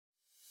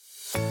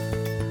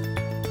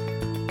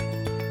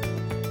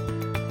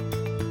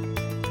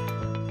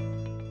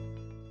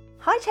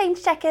Hi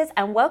Change Checkers,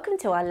 and welcome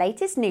to our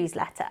latest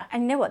newsletter.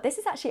 And you know what, this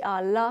is actually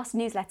our last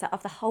newsletter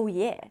of the whole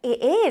year.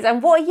 It is,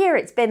 and what a year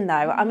it's been though.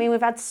 I mean,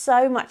 we've had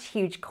so much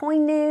huge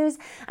coin news,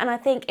 and I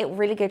think it will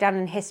really go down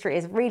in history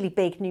as a really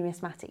big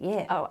numismatic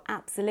year. Oh,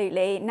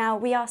 absolutely. Now,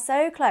 we are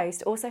so close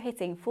to also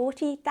hitting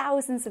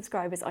 40,000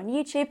 subscribers on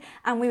YouTube,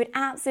 and we would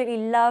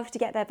absolutely love to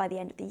get there by the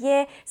end of the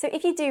year. So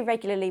if you do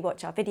regularly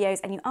watch our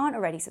videos and you aren't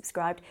already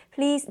subscribed,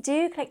 please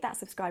do click that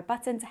subscribe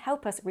button to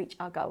help us reach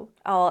our goal.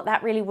 Oh,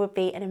 that really would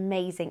be an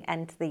amazing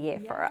end to the year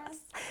for us.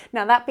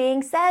 Now, that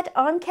being said,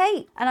 I'm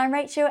Kate. And I'm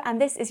Rachel, and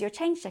this is your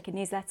Change Checker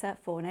newsletter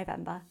for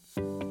November.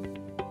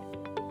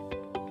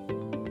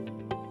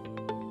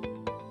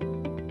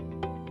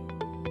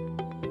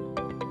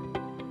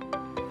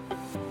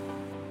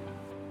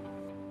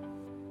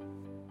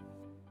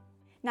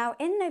 Now,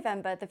 in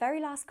November, the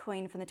very last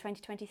coin from the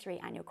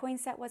 2023 annual coin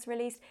set was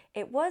released.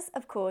 It was,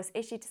 of course,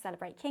 issued to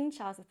celebrate King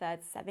Charles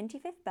III's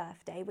 75th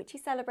birthday, which he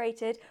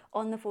celebrated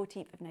on the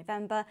 14th of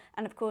November.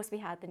 And of course, we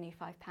had the new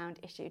 £5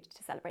 issued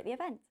to celebrate the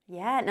event.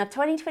 Yeah, now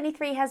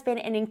 2023 has been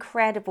an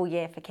incredible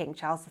year for King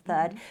Charles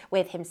III,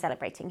 with him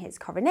celebrating his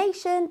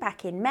coronation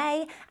back in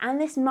May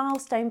and this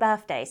milestone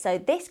birthday. So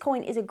this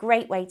coin is a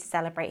great way to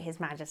celebrate His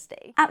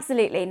Majesty.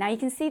 Absolutely. Now, you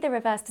can see the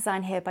reverse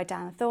design here by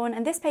Dan Thorne,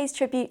 and this pays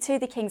tribute to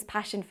the King's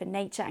passion for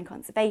nature and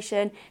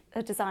conservation,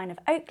 a design of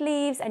oak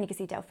leaves, and you can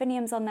see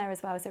delphiniums on there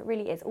as well, so it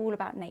really is all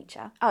about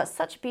nature. Oh, it's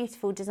such a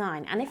beautiful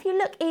design, and if you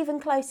look even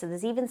closer,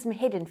 there's even some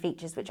hidden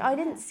features which I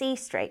didn't see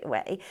straight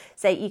away.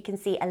 So you can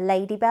see a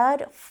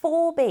ladybird,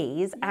 4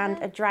 bees and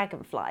a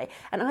dragonfly,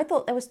 and I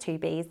thought there was 2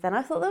 bees, then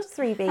I thought there was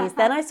 3 bees,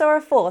 then I saw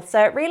a 4th,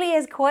 so it really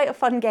is quite a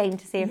fun game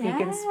to see if you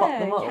can spot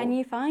them all. Can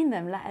you find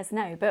them? Let us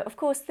know. But of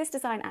course, this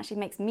design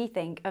actually makes me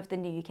think of the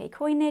new UK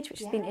coinage, which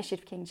has been issued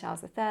for King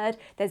Charles III.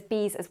 There's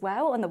bees as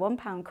well on the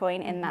 £1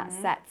 coin in that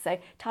set, so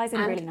ties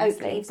in really nicely. And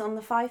oak leaves on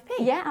the 5p.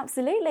 Yeah,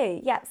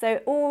 absolutely. Yeah, so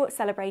all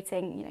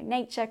celebrating,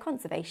 nature,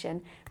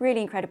 conservation,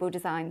 really incredible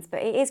designs.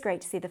 But it is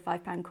great to see the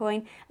 £5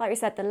 coin. Like we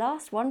said, the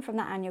last one from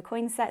that annual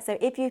coin set. So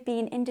if you've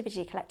been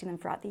individually collecting them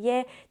throughout the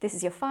year, this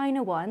is your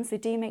final one. So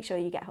do make sure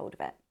you get hold of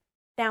it.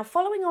 Now,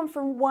 following on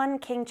from one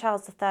King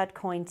Charles III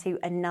coin to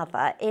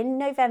another, in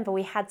November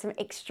we had some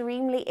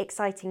extremely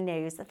exciting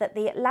news that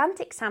the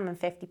Atlantic Salmon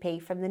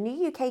 50p from the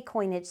new UK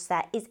coinage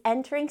set is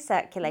entering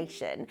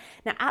circulation.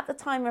 Now, at the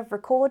time of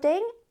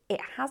recording,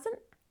 it hasn't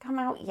come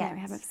out yet. Yeah, we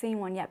haven't seen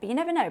one yet, but you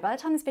never know. By the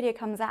time this video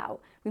comes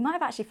out, we might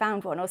have actually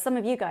found one, or some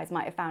of you guys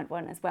might have found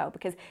one as well,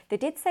 because they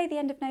did say the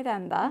end of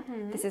November.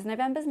 This is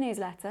November's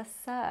newsletter,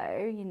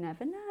 so you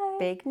never know.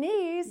 Big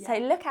news. Yeah. So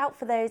look out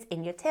for those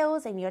in your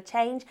tills, in your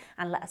change,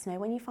 and let us know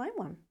when you find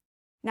one.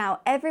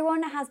 Now,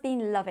 everyone has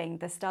been loving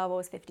the Star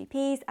Wars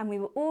 50p's, and we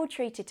were all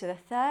treated to the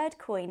 3rd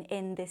coin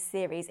in this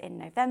series in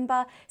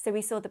November. So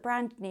we saw the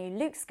brand new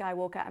Luke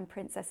Skywalker and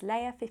Princess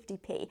Leia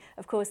 50p.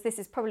 Of course, this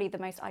is probably the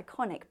most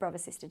iconic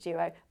brother-sister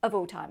duo of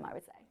all time, I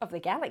would say. Of the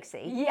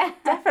galaxy? Yeah.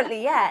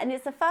 Definitely, yeah. And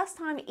it's the first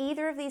time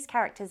either of these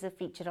characters have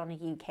featured on a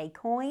UK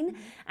coin.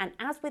 And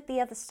as with the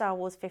other Star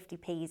Wars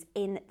 50p's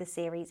in the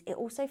series, it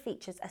also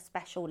features a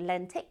special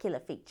lenticular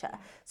feature.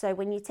 So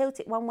when you tilt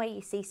it one way,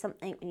 you see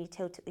something. When you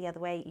tilt it the other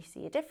way, you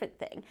see a different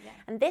thing. Yeah.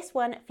 And this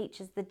one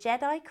features the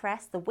Jedi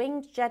crest, the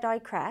winged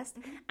Jedi crest,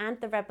 and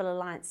the Rebel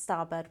Alliance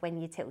Starbird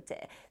when you tilt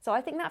it. So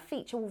I think that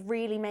feature will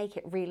really make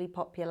it really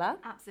popular.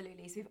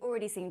 Absolutely. So we've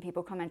already seen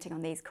people commenting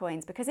on these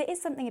coins because it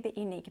is something a bit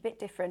unique, a bit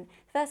different.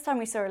 First time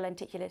we saw a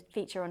lenticular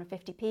feature on a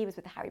 50p was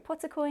with the Harry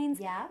Potter coins.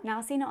 Yeah. Now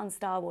I've seen it on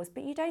Star Wars,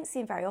 but you don't see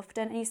them very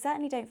often, and you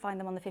certainly don't find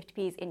them on the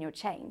 50p's in your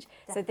change.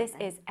 Definitely. So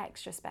this is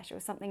extra special,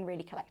 something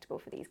really collectible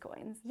for these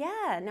coins.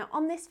 Yeah. Now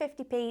on this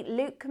 50p,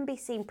 Luke can be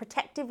seen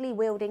protectively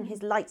wielding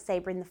his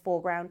lightsaber in the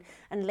foreground,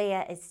 and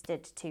Leia is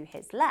stood to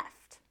his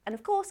left. And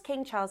of course,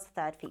 King Charles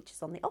III features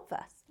on the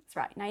obverse. That's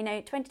right. Now,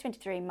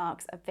 2023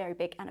 marks a very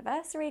big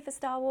anniversary for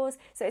Star Wars.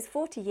 So it's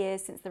 40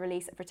 years since the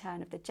release of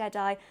Return of the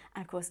Jedi.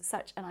 And of course,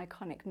 such an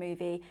iconic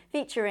movie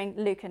featuring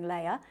Luke and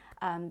Leia.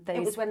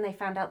 It was when they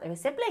found out they were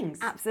siblings.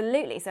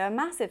 Absolutely. So a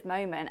massive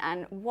moment.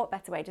 And what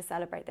better way to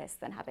celebrate this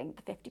than having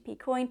the 50p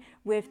coin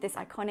with this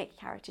iconic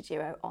character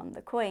duo on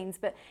the coins.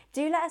 But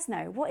do let us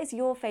know, what is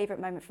your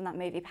favourite moment from that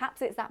movie?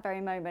 Perhaps it's that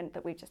very moment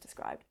that we've just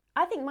described.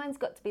 I think mine's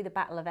got to be the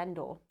Battle of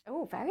Endor.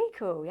 Oh, very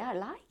cool. Yeah, I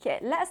like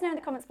it. Let us know in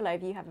the comments below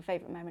if you have a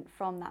favourite moment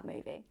from that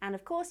movie. And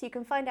of course, you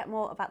can find out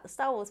more about the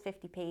Star Wars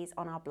 50p's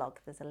on our blog.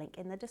 There's a link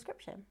in the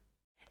description.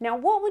 Now,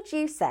 what would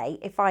you say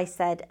if I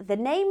said the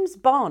name's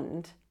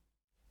Bond?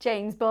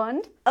 James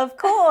Bond. Of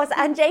course,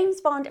 and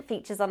James Bond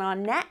features on our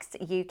next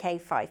UK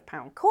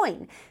 £5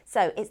 coin.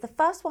 So it's the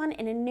first one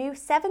in a new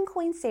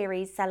 7-coin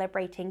series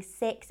celebrating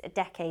 6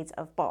 decades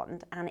of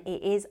Bond, and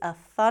it is a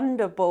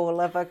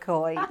thunderball of a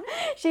coin.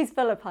 She's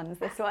full of puns,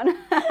 this one.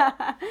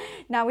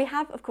 Now, we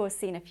have, of course,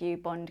 seen a few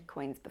Bond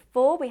coins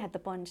before. We had the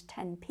Bond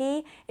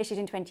 10p issued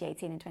in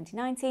 2018 and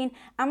 2019,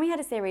 and we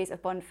had a series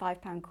of Bond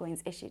 £5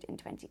 coins issued in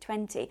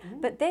 2020.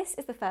 But this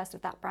is the first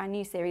of that brand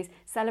new series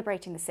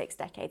celebrating the 6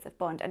 decades of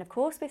Bond, and of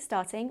course, we're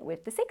starting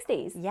with the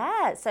 60s.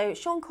 Yeah, so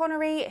Sean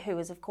Connery, who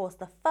was, of course,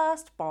 the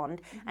first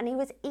Bond, and he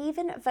was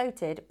even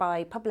voted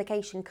by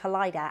publication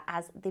Collider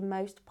as the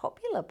most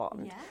popular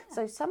Bond. Yeah.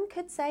 So some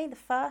could say the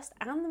first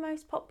and the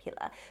most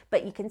popular.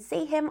 But you can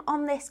see him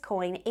on this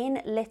coin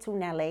in Little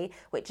Nelly,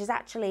 which is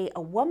actually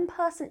a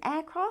one-person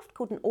aircraft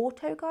called an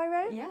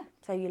autogyro. Yeah.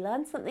 So you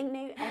learn something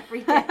new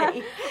every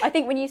day. I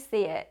think when you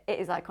see it, it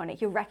is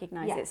iconic. You'll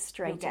recognise it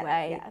straight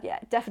away. Yeah,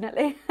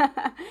 definitely.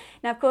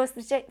 Now, of course,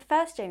 the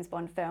first James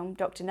Bond film,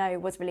 Dr. No,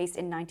 was released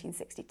in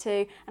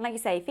 1962. And like you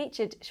say,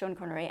 featured Sean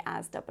Connery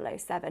as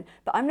 007.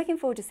 But I'm looking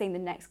forward to seeing the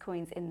next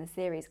coins in the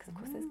series because, of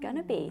course, there's going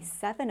to be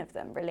 7 of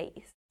them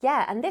released.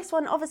 Yeah, and this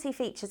one obviously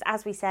features,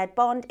 as we said,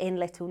 Bond in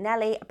Little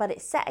Nelly, but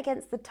it's set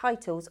against the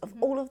titles of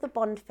all of the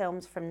Bond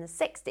films from the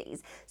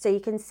 60s. So you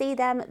can see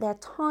them, they're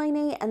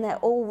tiny and they're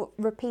all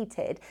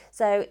repeated.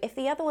 So if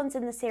the other ones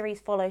in the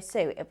series follow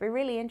suit, it'd be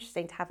really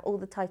interesting to have all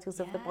the titles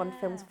of the Bond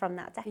films from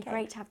that decade. It'd be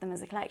great to have them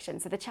as a collection.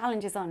 So the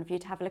challenge is on for you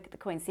to have a look at the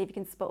coins, see if you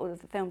can spot all of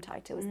the film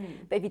titles.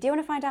 But if you do want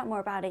to find out more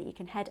about it, you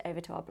can head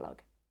over to our blog.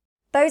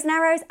 Bows and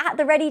arrows at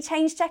the ready,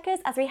 change checkers,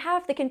 as we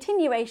have the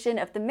continuation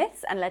of the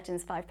Myths and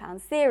Legends £5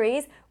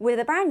 series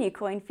with a brand new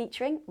coin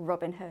featuring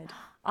Robin Hood.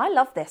 I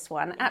love this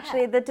one.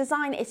 Actually, the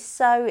design is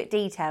so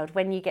detailed.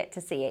 When you get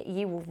to see it,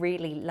 you will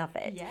really love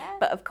it. Yeah.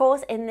 But of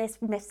course, in this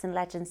Myths and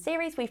Legends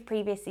series, we've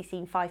previously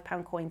seen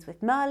 £5 coins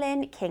with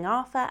Merlin, King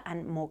Arthur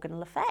and Morgan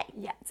Le Fay.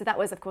 Yeah, so that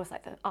was, of course,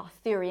 like the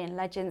Arthurian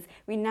legends.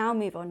 We now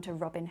move on to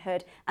Robin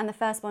Hood. And the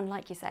first one,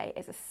 like you say,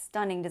 is a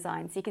stunning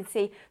design. So you can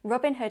see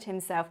Robin Hood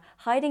himself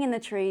hiding in the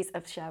trees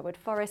of Sherwood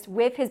Forest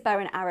with his bow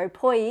and arrow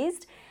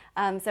poised.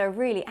 So a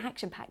really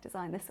action-packed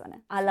design, this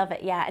one. I love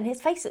it, yeah. And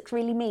his face looks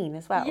really mean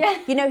as well. Yeah.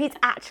 You know, he's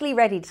actually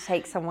ready to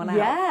take someone out.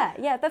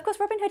 Yeah. But of course,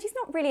 Robin Hood, he's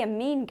not really a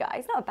mean guy.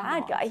 He's not a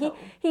bad guy.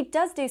 He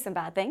does do some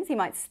bad things. He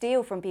might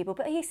steal from people,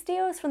 but he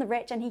steals from the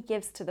rich and he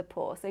gives to the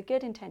poor. So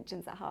good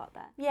intentions at heart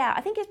there. Yeah,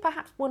 I think it's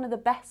perhaps one of the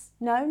best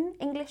known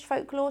English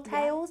folklore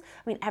tales.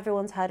 I mean,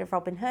 everyone's heard of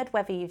Robin Hood,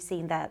 whether you've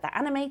seen the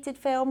animated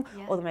film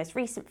or the most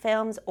recent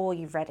films, or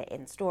you've read it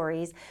in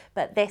stories.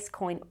 But this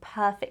coin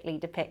perfectly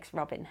depicts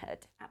Robin Hood.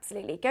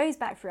 Absolutely. It goes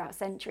back throughout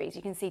centuries.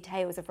 You can see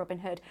tales of Robin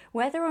Hood.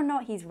 Whether or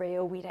not he's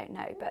real, we don't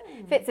know, but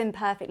fits in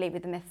perfectly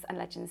with the Myths and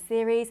Legends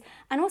series.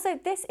 And also,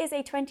 this is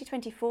a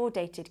 2024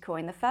 dated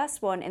coin, the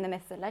first one in the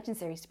Myths and Legends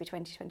series to be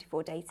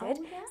 2024 dated.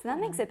 So that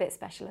makes it a bit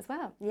special as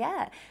well.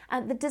 Yeah,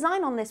 and the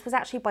design on this was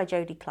actually by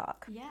Jodie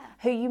Clark,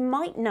 who you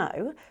might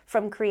know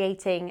from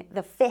creating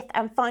the 5th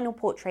and final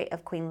portrait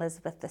of Queen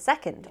Elizabeth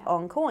II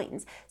on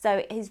coins.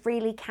 So he's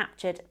really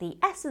captured the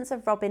essence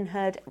of Robin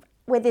Hood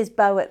with his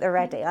bow at the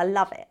ready. I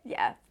love it.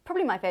 Yeah,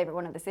 probably my favourite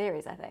one of the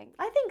series, I think.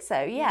 I think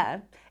so,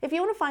 yeah. If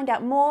you want to find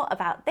out more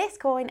about this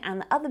coin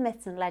and the other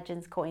Myths and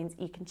Legends coins,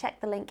 you can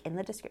check the link in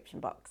the description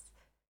box.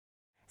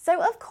 So,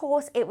 of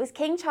course, it was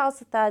King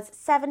Charles III's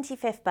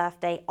 75th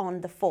birthday on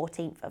the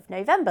 14th of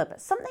November,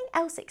 but something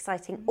else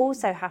exciting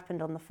also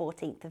happened on the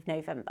 14th of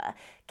November.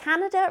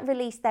 Canada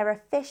released their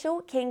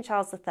official King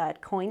Charles III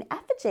coin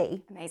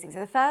effigy. Amazing. So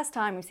the first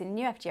time we've seen a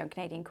new effigy on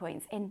Canadian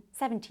coins in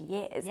 70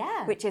 years,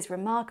 Yeah. which is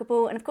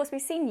remarkable. And of course,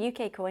 we've seen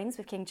UK coins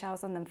with King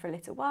Charles on them for a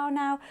little while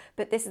now,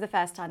 but this is the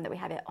first time that we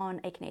have it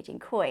on a Canadian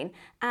coin.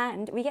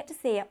 And we get to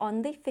see it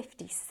on the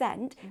 50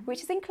 cent,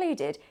 which is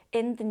included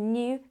in the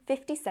new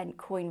 50 cent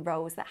coin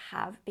rolls that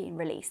have been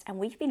released, and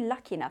we've been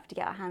lucky enough to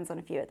get our hands on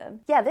a few of them.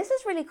 Yeah, this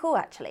is really cool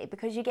actually,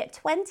 because you get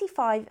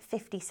 25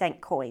 50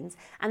 cent coins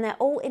and they're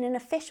all in an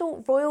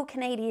official Royal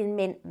Canadian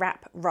Mint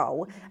wrap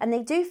roll, and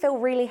they do feel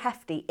really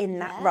hefty in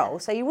that roll,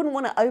 so you wouldn't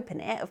want to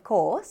open it, of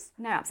course.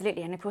 No,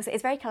 absolutely, and of course it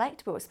is very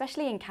collectible,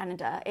 especially in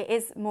Canada. It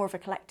is more of a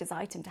collector's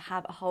item to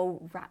have a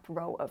whole wrap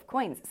roll of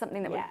coins. It's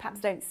something that we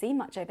perhaps don't see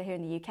much over here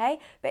in the UK,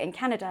 but in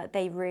Canada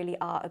they really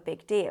are a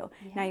big deal.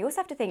 Now you also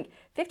have to think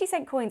 50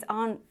 cent coins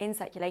aren't in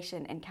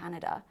circulation in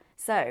Canada.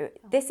 So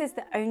this is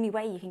the only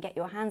way you can get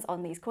your hands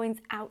on these coins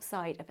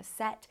outside of a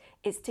set,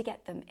 is to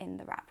get them in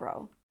the wrap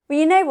roll. Well,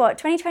 you know what?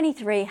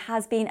 2023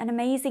 has been an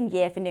amazing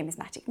year for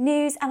numismatic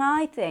news, and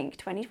I think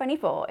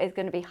 2024 is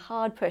going to be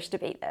hard pushed to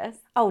beat this.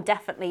 Oh,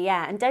 definitely,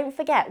 yeah. And don't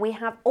forget, we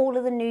have all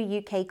of the new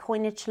UK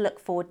coinage to look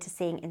forward to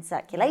seeing in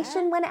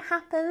circulation when it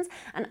happens.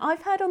 And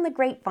I've heard on the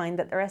grapevine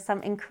that there are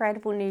some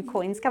incredible new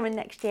coins coming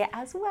next year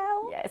as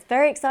well. Yeah, it's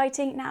very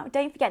exciting. Now,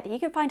 don't forget that you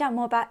can find out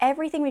more about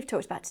everything we've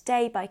talked about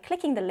today by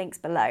clicking the links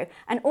below.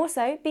 And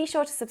also, be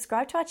sure to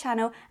subscribe to our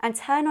channel and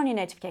turn on your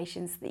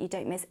notifications so that you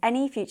don't miss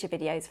any future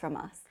videos from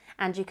us.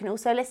 And you can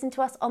also listen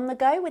to us on the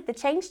go with the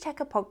Change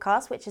Checker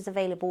podcast, which is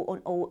available on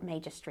all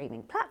major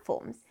streaming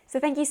platforms. So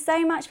thank you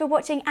so much for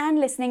watching and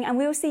listening, and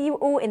we will see you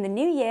all in the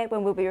new year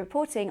when we'll be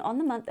reporting on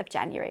the month of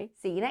January.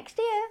 See you next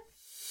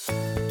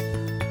year.